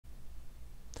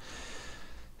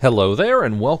Hello there,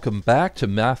 and welcome back to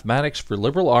Mathematics for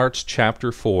Liberal Arts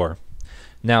Chapter 4.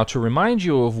 Now, to remind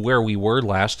you of where we were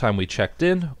last time we checked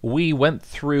in, we went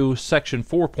through Section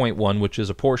 4.1, which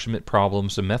is apportionment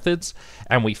problems and methods,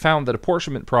 and we found that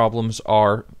apportionment problems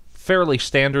are fairly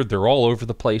standard. They're all over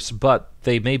the place, but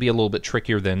they may be a little bit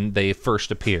trickier than they first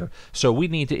appear. So we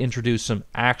need to introduce some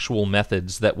actual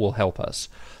methods that will help us.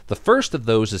 The first of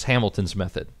those is Hamilton's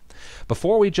method.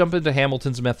 Before we jump into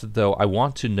Hamilton's method, though, I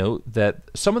want to note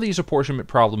that some of these apportionment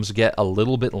problems get a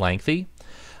little bit lengthy.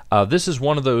 This is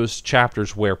one of those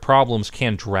chapters where problems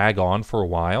can drag on for a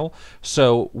while,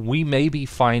 so we may be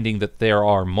finding that there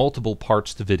are multiple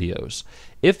parts to videos.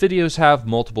 If videos have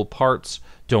multiple parts,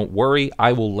 don't worry,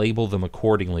 I will label them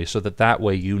accordingly so that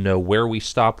way you know where we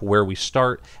stop, where we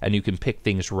start, and you can pick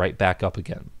things right back up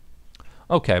again.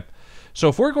 Okay, so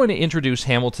if we're going to introduce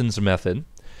Hamilton's method,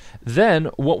 then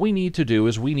what we need to do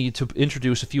is we need to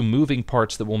introduce a few moving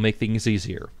parts that will make things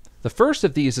easier. The first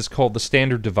of these is called the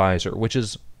standard divisor, which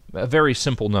is a very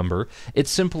simple number.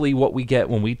 It's simply what we get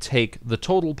when we take the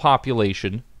total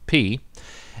population, P,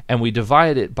 and we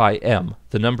divide it by M,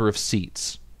 the number of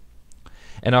seats.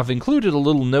 And I've included a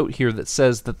little note here that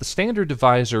says that the standard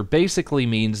divisor basically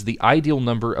means the ideal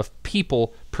number of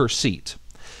people per seat.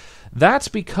 That's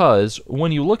because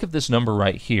when you look at this number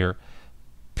right here,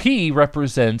 P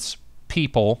represents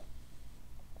people,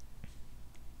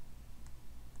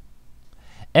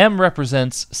 M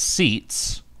represents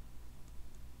seats.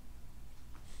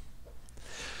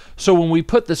 So when we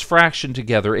put this fraction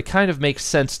together, it kind of makes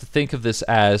sense to think of this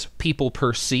as people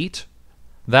per seat.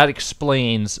 That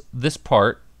explains this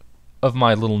part of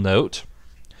my little note.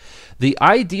 The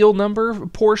ideal number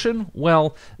portion,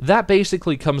 well, that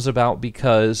basically comes about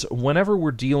because whenever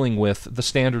we're dealing with the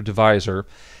standard divisor,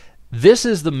 this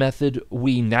is the method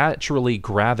we naturally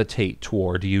gravitate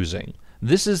toward using.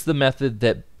 This is the method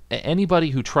that anybody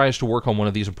who tries to work on one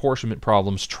of these apportionment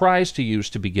problems tries to use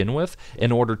to begin with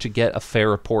in order to get a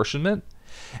fair apportionment.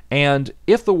 And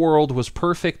if the world was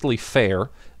perfectly fair,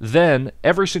 then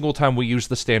every single time we use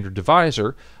the standard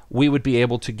divisor, we would be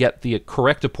able to get the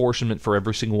correct apportionment for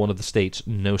every single one of the states,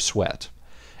 no sweat.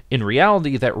 In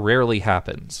reality, that rarely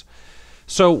happens.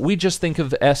 So we just think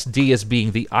of SD as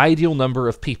being the ideal number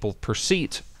of people per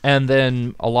seat, and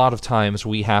then a lot of times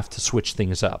we have to switch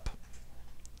things up.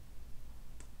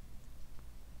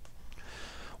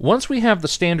 Once we have the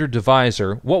standard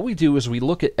divisor, what we do is we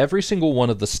look at every single one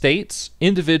of the states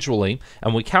individually,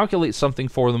 and we calculate something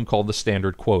for them called the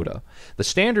standard quota. The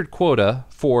standard quota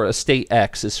for a state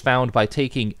X is found by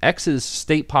taking X's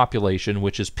state population,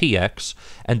 which is PX,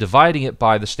 and dividing it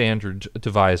by the standard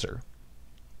divisor.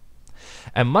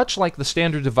 And much like the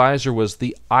standard divisor was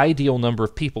the ideal number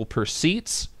of people per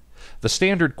seats, the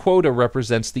standard quota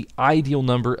represents the ideal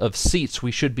number of seats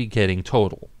we should be getting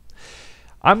total.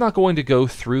 I'm not going to go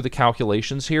through the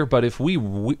calculations here, but if we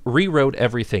rewrote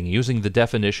everything using the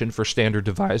definition for standard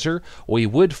divisor, we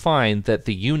would find that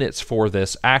the units for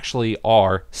this actually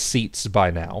are seats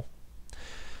by now.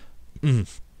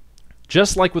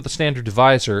 Just like with the standard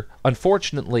divisor,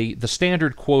 unfortunately, the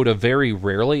standard quota very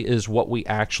rarely is what we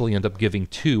actually end up giving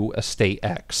to a state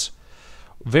X.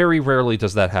 Very rarely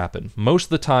does that happen. Most of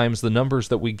the times, the numbers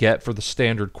that we get for the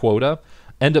standard quota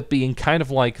end up being kind of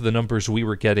like the numbers we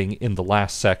were getting in the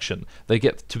last section. They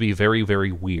get to be very,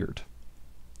 very weird.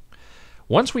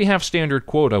 Once we have standard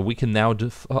quota, we can now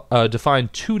define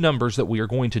two numbers that we are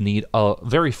going to need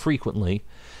very frequently,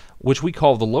 which we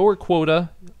call the lower quota,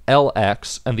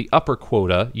 LX, and the upper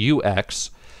quota,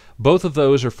 UX. Both of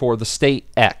those are for the state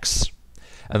X.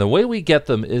 And the way we get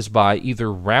them is by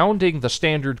either rounding the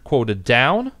standard quota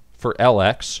down for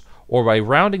LX, or by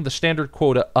rounding the standard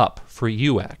quota up for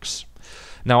UX.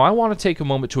 Now, I want to take a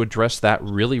moment to address that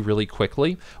really, really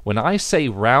quickly. When I say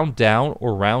round down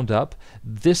or round up,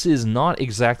 this is not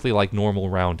exactly like normal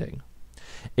rounding.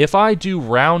 If I do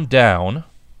round down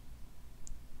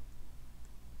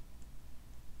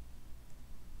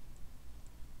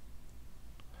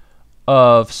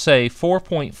of, say,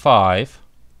 4.5,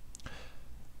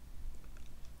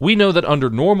 we know that under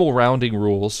normal rounding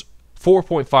rules,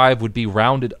 4.5 would be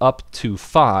rounded up to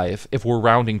 5 if we're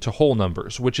rounding to whole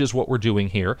numbers, which is what we're doing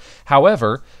here.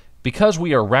 However, because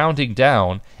we are rounding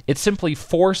down, it simply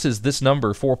forces this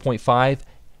number, 4.5,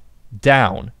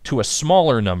 down to a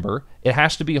smaller number. It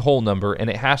has to be a whole number, and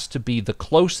it has to be the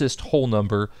closest whole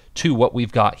number to what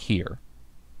we've got here,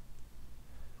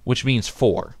 which means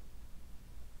 4.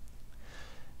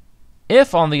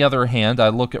 If, on the other hand, I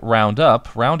look at round up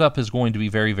is going to be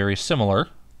very, very similar.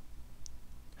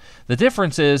 The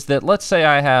difference is that, let's say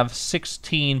I have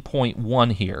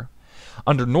 16.1 here.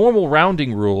 Under normal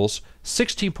rounding rules,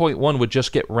 16.1 would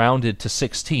just get rounded to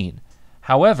 16.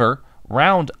 However,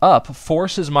 round up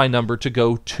forces my number to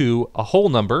go to a whole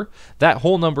number. That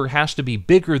whole number has to be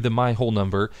bigger than my whole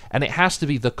number, and it has to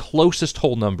be the closest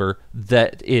whole number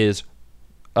that is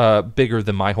bigger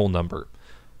than my whole number.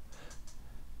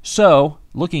 So,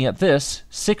 looking at this,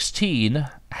 16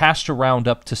 has to round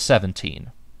up to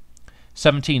 17.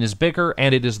 17 is bigger,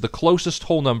 and it is the closest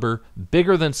whole number,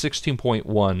 bigger than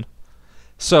 16.1,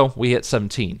 so we hit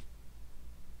 17.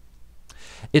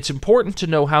 It's important to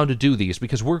know how to do these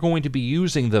because we're going to be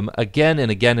using them again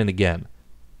and again and again.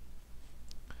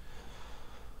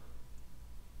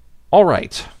 All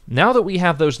right, now that we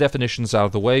have those definitions out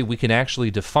of the way, we can actually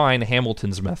define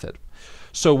Hamilton's method.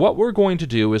 So what we're going to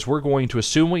do is we're going to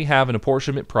assume we have an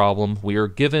apportionment problem. We are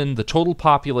given the total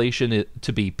population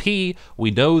to be P.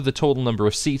 We know the total number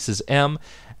of seats is M,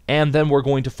 and then we're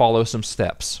going to follow some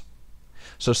steps.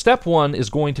 So step one is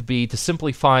going to be to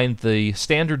simply find the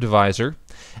standard divisor,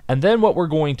 and then what we're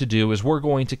going to do is we're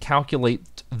going to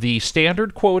calculate the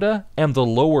standard quota and the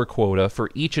lower quota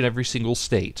for each and every single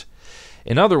state.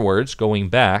 In other words, going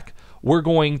back, we're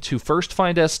going to first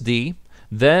find SD,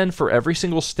 then for every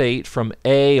single state from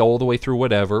A all the way through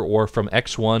whatever, or from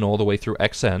X1 all the way through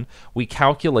Xn, we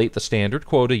calculate the standard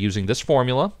quota using this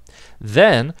formula.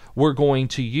 Then we're going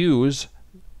to use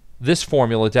this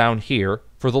formula down here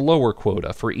for the lower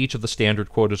quota for each of the standard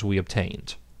quotas we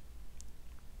obtained.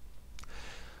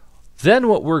 Then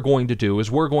what we're going to do is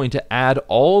we're going to add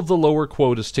all of the lower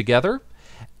quotas together,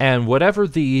 and whatever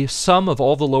the sum of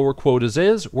all the lower quotas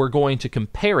is, we're going to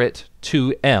compare it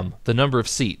to M, the number of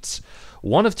seats.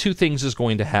 One of two things is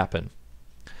going to happen.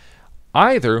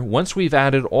 Either, once we've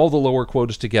added all the lower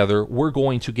quotas together, we're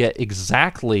going to get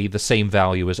exactly the same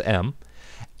value as M,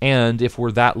 and if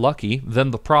we're that lucky, then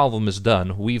the problem is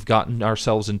done. We've gotten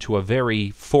ourselves into a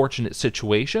very fortunate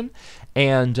situation,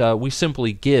 and we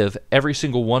simply give every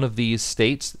single one of these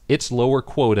states its lower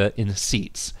quota in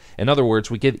seats. In other words,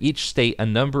 we give each state a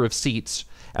number of seats,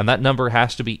 and that number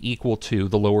has to be equal to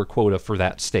the lower quota for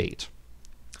that state.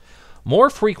 More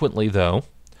frequently, though,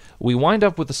 we wind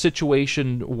up with a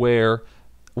situation where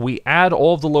we add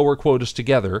all of the lower quotas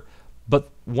together, but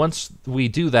once we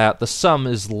do that, the sum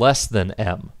is less than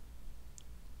M.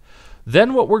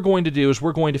 Then what we're going to do is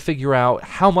we're going to figure out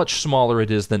how much smaller it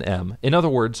is than M. In other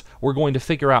words, we're going to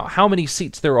figure out how many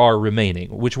seats there are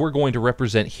remaining, which we're going to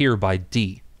represent here by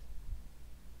D.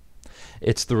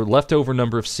 It's the leftover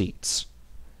number of seats.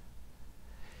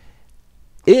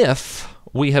 If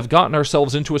we have gotten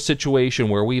ourselves into a situation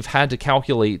where we've had to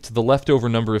calculate the leftover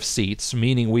number of seats,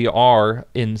 meaning we are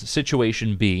in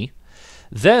situation B,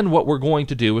 then what we're going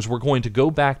to do is we're going to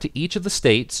go back to each of the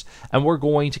states and we're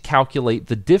going to calculate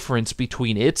the difference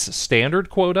between its standard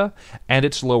quota and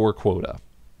its lower quota.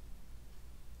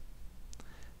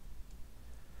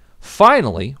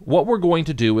 Finally, what we're going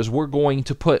to do is we're going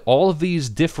to put all of these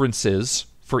differences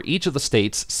for each of the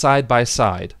states side by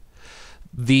side.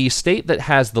 The state that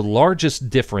has the largest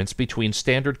difference between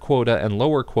standard quota and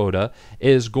lower quota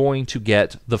is going to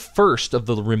get the first of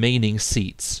the remaining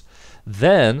seats.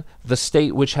 Then, the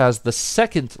state which has the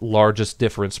second largest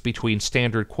difference between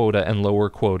standard quota and lower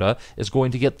quota is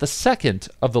going to get the second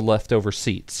of the leftover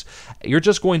seats. You're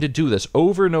just going to do this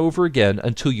over and over again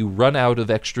until you run out of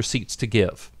extra seats to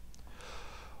give.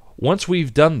 Once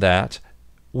we've done that,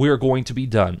 we're going to be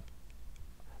done.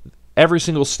 Every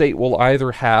single state will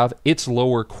either have its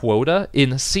lower quota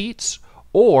in seats,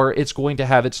 or it's going to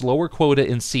have its lower quota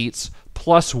in seats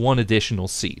plus one additional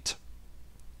seat.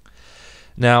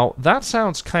 Now, that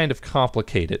sounds kind of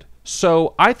complicated,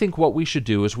 so I think what we should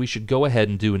do is we should go ahead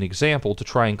and do an example to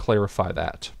try and clarify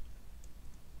that.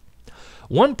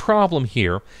 One problem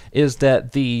here is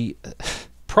that the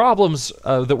problems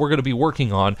that we're going to be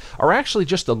working on are actually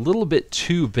just a little bit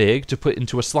too big to put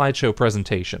into a slideshow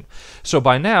presentation. So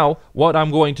by now, what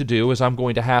I'm going to do is I'm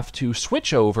going to have to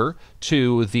switch over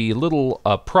to the little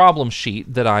problem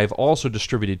sheet that I've also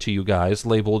distributed to you guys,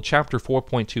 labeled Chapter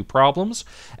 4.2 Problems,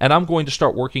 and I'm going to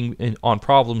start working on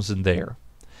problems in there.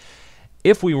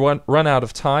 If we run out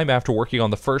of time after working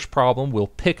on the first problem, we'll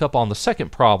pick up on the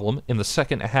second problem in the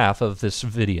second half of this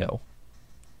video.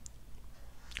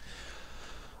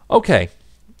 Okay,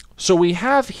 so we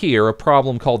have here a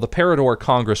problem called the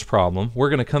Parador-Congress problem. We're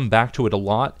going to come back to it a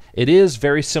lot. It is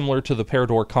very similar to the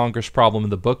Parador-Congress problem in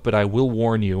the book, but I will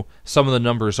warn you, some of the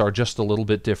numbers are just a little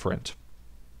bit different.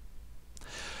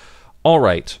 All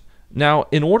right, now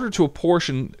in order to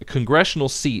apportion congressional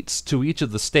seats to each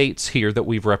of the states here that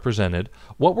we've represented,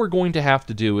 what we're going to have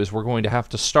to do is we're going to have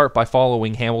to start by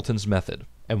following Hamilton's method.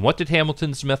 And what did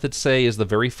Hamilton's method say is the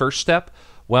very first step?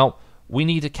 Well, we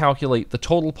need to calculate the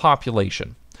total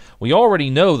population. We already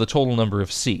know the total number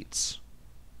of seats.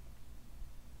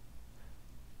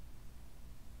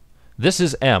 This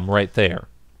is M right there.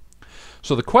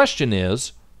 So the question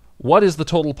is, what is the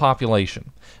total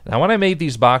population? Now, when I made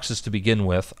these boxes to begin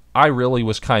with, I really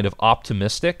was kind of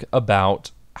optimistic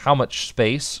about how much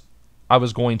space I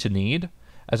was going to need.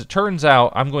 As it turns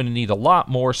out, I'm going to need a lot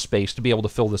more space to be able to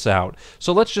fill this out.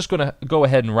 So let's just go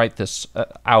ahead and write this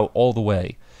out all the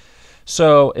way.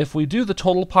 So if we do the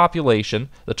total population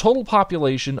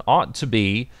ought to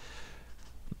be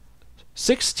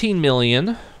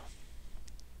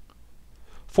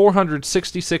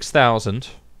 16,466,000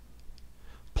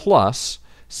 plus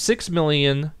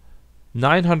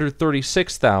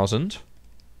 6,936,000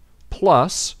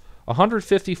 plus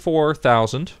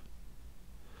 154,000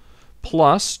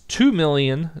 plus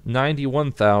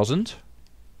 2,091,000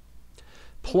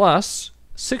 plus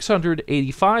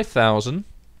 685,000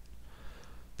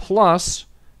 plus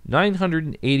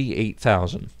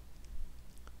 988,000.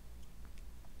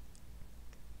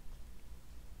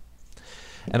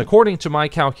 And according to my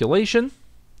calculation,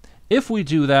 if we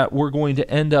do that, we're going to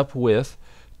end up with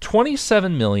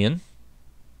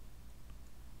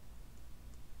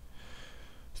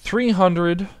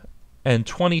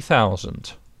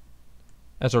 27,320,000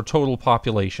 as our total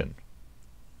population.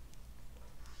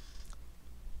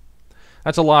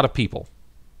 That's a lot of people,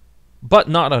 but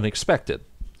not unexpected.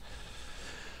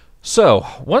 So,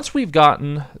 once we've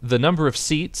gotten the number of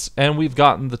seats and we've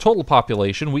gotten the total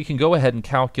population, we can go ahead and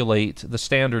calculate the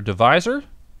standard divisor.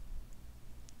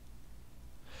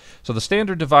 So the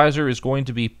standard divisor is going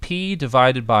to be P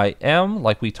divided by M,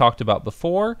 like we talked about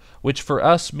before, which for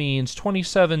us means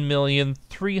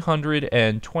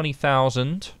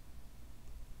 27,320,000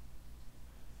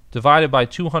 divided by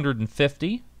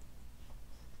 250.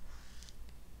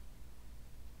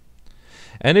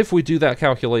 And if we do that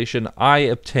calculation, I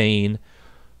obtain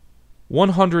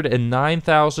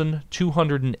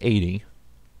 109,280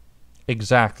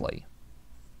 exactly.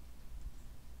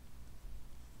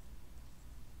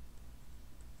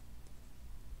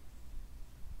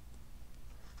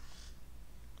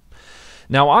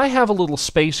 Now, I have a little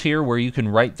space here where you can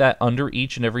write that under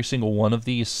each and every single one of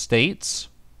these states.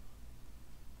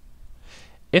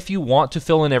 If you want to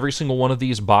fill in every single one of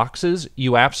these boxes,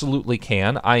 you absolutely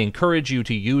can. I encourage you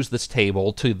to use this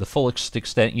table to the fullest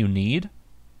extent you need,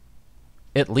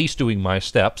 at least doing my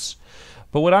steps.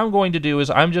 But what I'm going to do is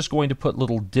I'm just going to put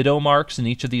little ditto marks in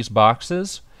each of these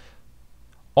boxes.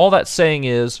 All that's saying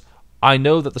is I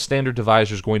know that the standard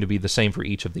divisor is going to be the same for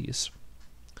each of these.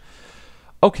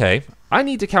 Okay, I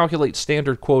need to calculate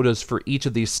standard quotas for each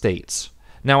of these states.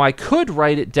 Now, I could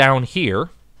write it down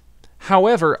here.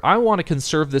 However, I want to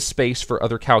conserve this space for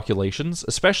other calculations,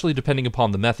 especially depending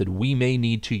upon the method. We may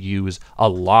need to use a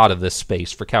lot of this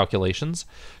space for calculations.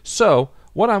 So,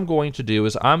 what I'm going to do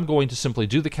is I'm going to simply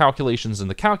do the calculations in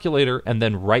the calculator and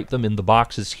then write them in the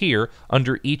boxes here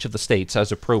under each of the states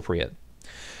as appropriate.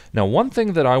 Now, one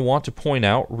thing that I want to point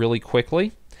out really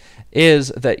quickly is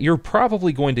that you're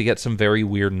probably going to get some very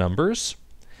weird numbers.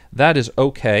 That is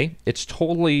okay. It's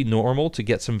totally normal to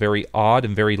get some very odd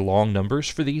and very long numbers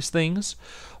for these things.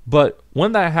 But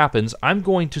when that happens, I'm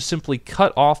going to simply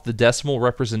cut off the decimal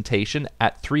representation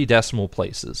at 3 decimal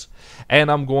places. And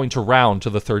I'm going to round to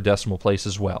the 3rd decimal place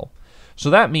as well. So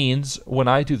that means when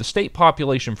I do the state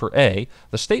population for A,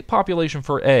 the state population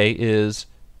for A is,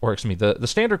 or excuse me, the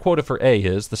standard quota for A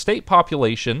is the state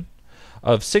population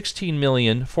of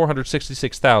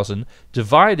 16,466,000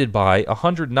 divided by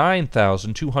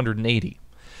 109,280.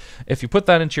 If you put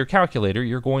that into your calculator,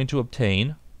 you're going to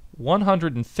obtain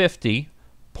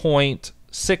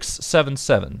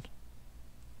 150.677.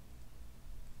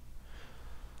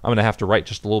 I'm going to have to write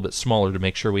just a little bit smaller to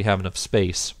make sure we have enough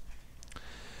space.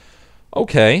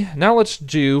 Okay, now let's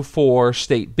do for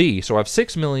state B. So I have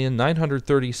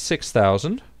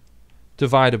 6,936,000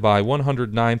 divided by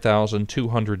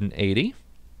 109,280.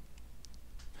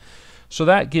 So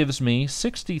that gives me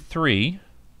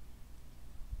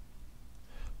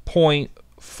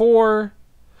 63.4,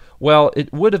 well,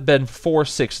 it would have been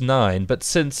 469, but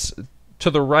since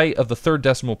to the right of the 3rd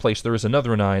decimal place there is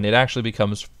another 9, it actually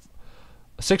becomes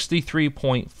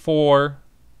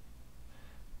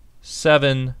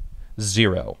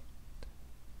 63.470.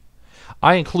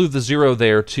 I include the 0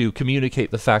 there to communicate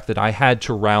the fact that I had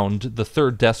to round the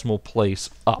 3rd decimal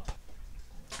place up.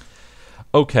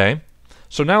 Okay,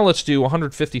 so now let's do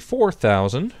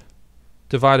 154,000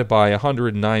 divided by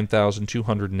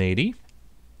 109,280.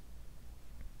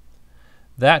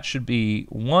 That should be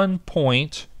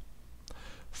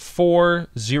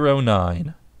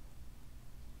 1.409.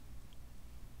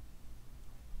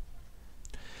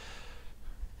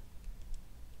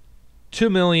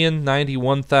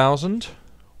 2,091,000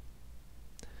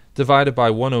 divided by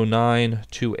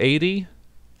 109,280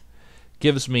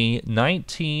 gives me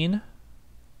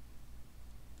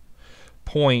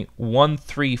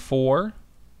 19.134.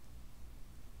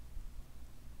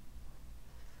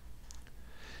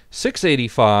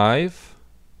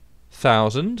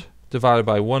 685,000 divided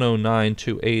by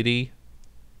 109,280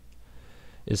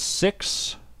 is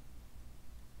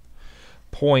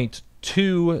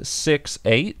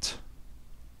 6.268.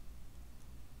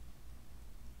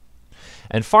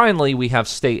 And finally, we have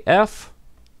state F,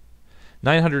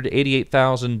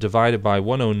 988,000 divided by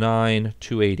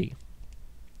 109,280,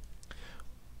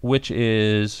 which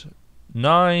is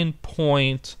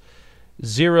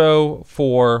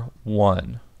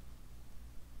 9.041.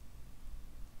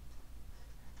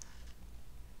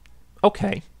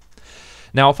 Okay.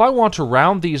 Now, if I want to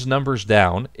round these numbers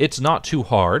down, it's not too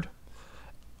hard.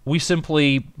 We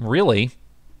simply, really,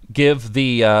 give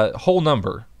the whole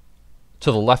number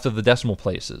to the left of the decimal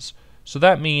places. So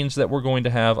that means that we're going to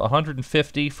have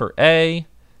 150 for A,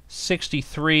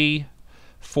 63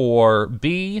 for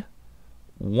B,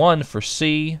 1 for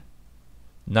C,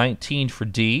 19 for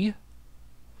D,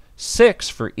 6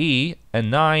 for E,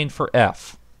 and 9 for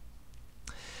F.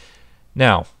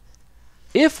 Now,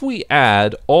 if we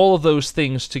add all of those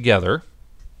things together,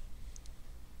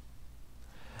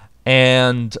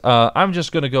 and I'm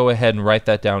just going to go ahead and write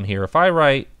that down here. If I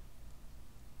write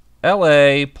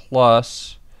LA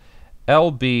plus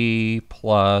LB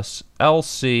plus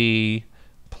LC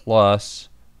plus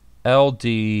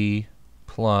LD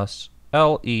plus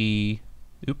LE,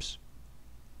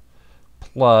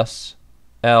 plus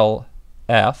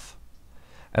LF,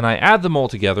 and I add them all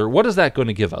together, what is that going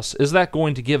to give us? Is that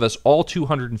going to give us all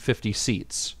 250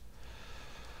 seats?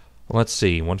 Well, let's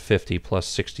see, 150 plus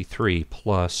 63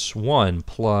 plus 1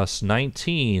 plus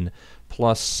 19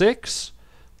 plus 6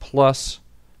 plus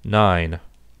 9.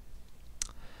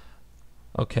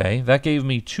 Okay, that gave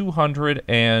me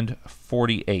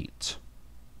 248.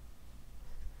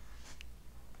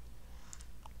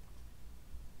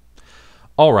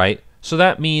 All right, so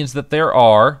that means that there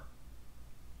are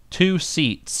 2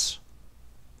 seats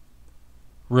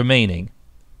remaining.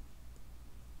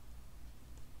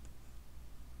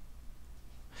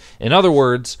 In other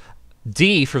words,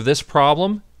 D for this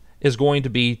problem is going to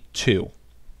be 2.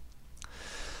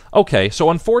 Okay, so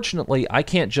unfortunately, I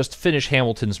can't just finish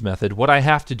Hamilton's method. What I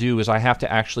have to do is I have to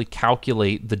actually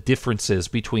calculate the differences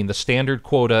between the standard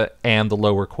quota and the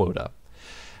lower quota.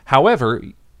 However,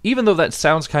 even though that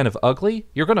sounds kind of ugly,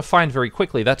 you're going to find very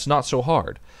quickly that's not so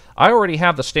hard. I already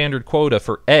have the standard quota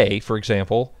for A, for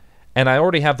example, and I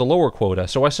already have the lower quota,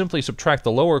 so I simply subtract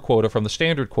the lower quota from the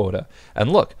standard quota.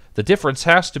 And look, the difference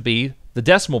has to be the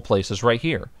decimal places right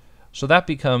here. So that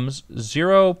becomes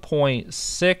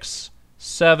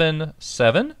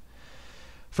 0.677.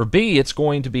 For B, it's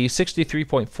going to be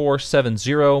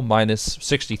 63.470 minus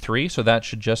 63, so that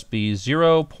should just be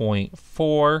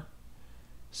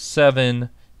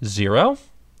 0.470.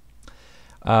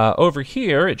 Over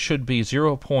here, it should be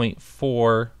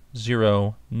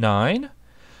 0.409.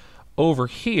 Over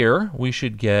here, we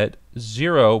should get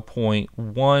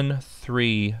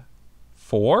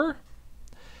 0.134.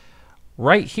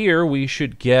 Right here, we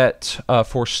should get,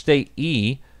 for state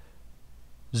E,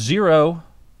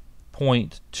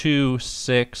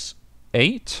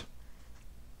 0.268.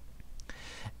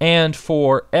 And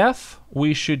for F,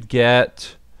 we should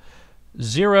get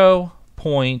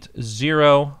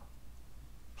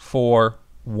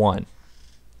 0.041.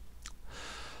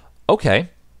 Okay,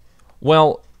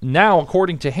 well, now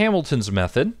according to Hamilton's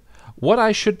method, what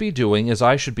I should be doing is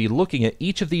I should be looking at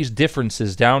each of these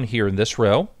differences down here in this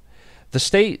row. The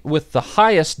state with the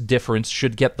highest difference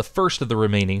should get the first of the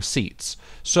remaining seats.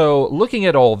 So looking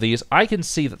at all of these, I can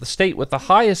see that the state with the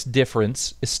highest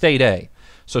difference is state A.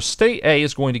 So state A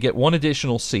is going to get 1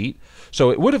 additional seat. So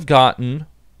it would have gotten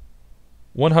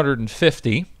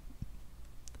 150,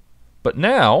 but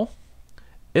now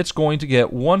it's going to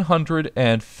get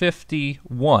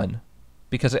 151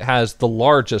 because it has the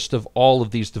largest of all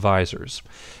of these divisors.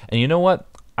 And you know what?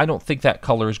 I don't think that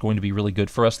color is going to be really good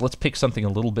for us. Let's pick something a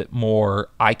little bit more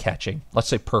eye-catching. Let's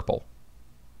say purple.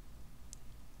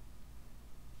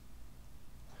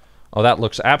 Oh, that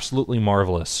looks absolutely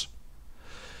marvelous.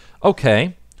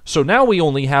 Okay, so now we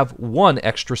only have 1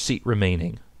 extra seat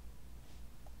remaining.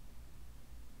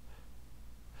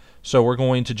 So we're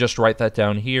going to just write that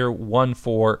down here, 1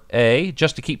 for A,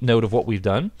 just to keep note of what we've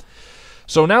done.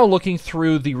 So now looking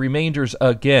through the remainders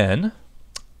again,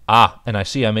 and I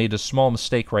see I made a small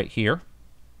mistake right here.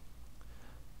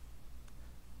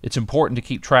 It's important to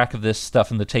keep track of this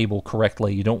stuff in the table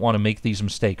correctly. You don't want to make these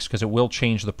mistakes because it will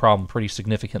change the problem pretty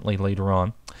significantly later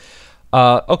on.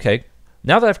 Okay,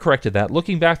 now that I've corrected that,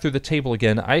 looking back through the table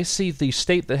again, I see the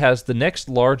state that has the next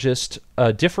largest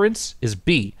difference is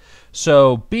B.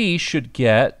 So B should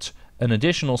get an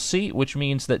additional seat, which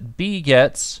means that B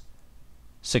gets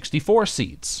 64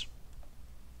 seats.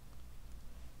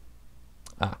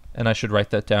 And I should write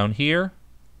that down here.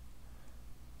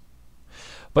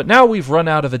 But now we've run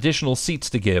out of additional seats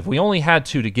to give. We only had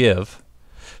 2 to give.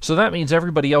 So that means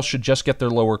everybody else should just get their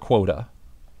lower quota.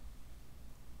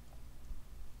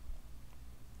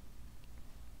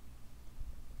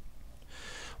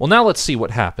 Well, now let's see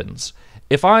what happens.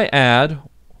 If I add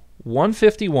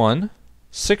 151,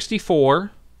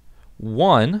 64,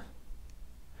 1,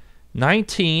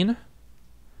 19,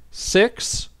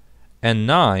 6, and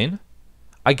 9,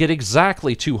 I get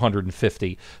exactly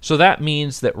 250. So that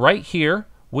means that right here,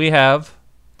 we have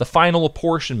the final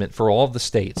apportionment for all of the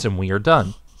states, and we are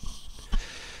done.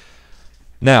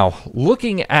 Now,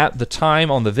 looking at the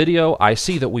time on the video, I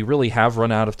see that we really have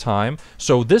run out of time.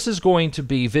 So this is going to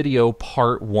be video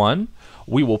part 1.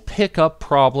 We will pick up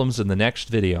problems in the next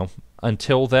video.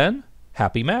 Until then,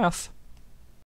 happy math!